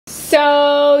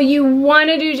So you want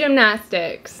to do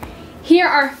gymnastics. Here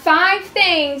are 5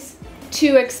 things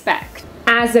to expect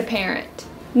as a parent.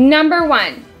 Number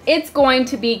 1, it's going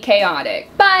to be chaotic,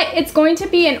 but it's going to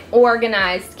be an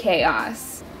organized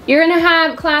chaos. You're gonna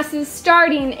have classes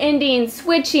starting, ending,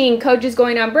 switching, coaches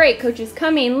going on break, coaches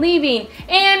coming, leaving,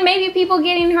 and maybe people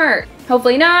getting hurt.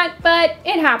 Hopefully not, but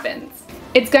it happens.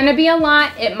 It's gonna be a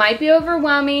lot, it might be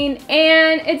overwhelming,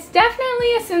 and it's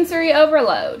definitely a sensory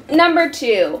overload. Number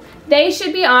 2, they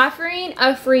should be offering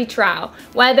a free trial.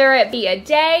 Whether it be a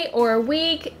day or a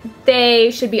week,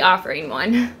 they should be offering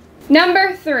one.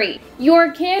 Number 3,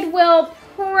 your kid will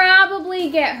probably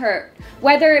get hurt.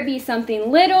 Whether it be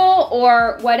something little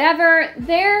or whatever,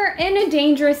 they're in a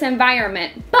dangerous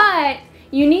environment, but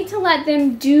you need to let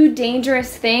them do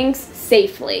dangerous things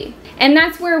safely. And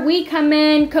that's where we come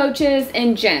in, coaches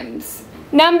and gyms.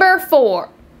 Number 4,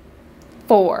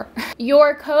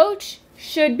 your coach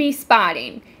should be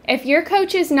spotting. If your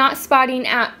coach is not spotting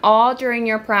at all during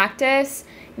your practice,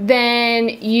 then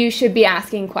you should be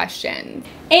asking questions.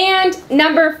 And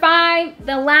number 5,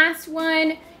 the last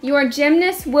one, your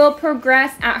gymnast will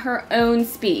progress at her own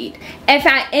speed. If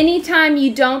at any time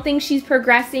you don't think she's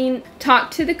progressing,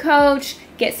 talk to the coach,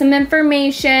 get some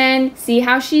information, see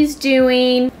how she's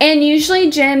doing. And usually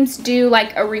gyms do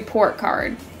like a report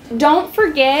card. Don't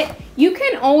forget, you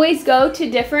can always go to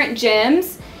different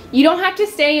gyms. You don't have to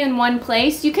stay in one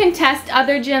place. You can test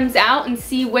other gyms out and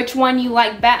see which one you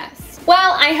like best.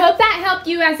 Well, I hope that helped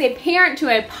you as a parent to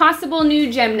a possible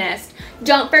new gymnast.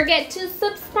 Don't forget to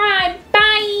subscribe.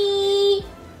 Bye!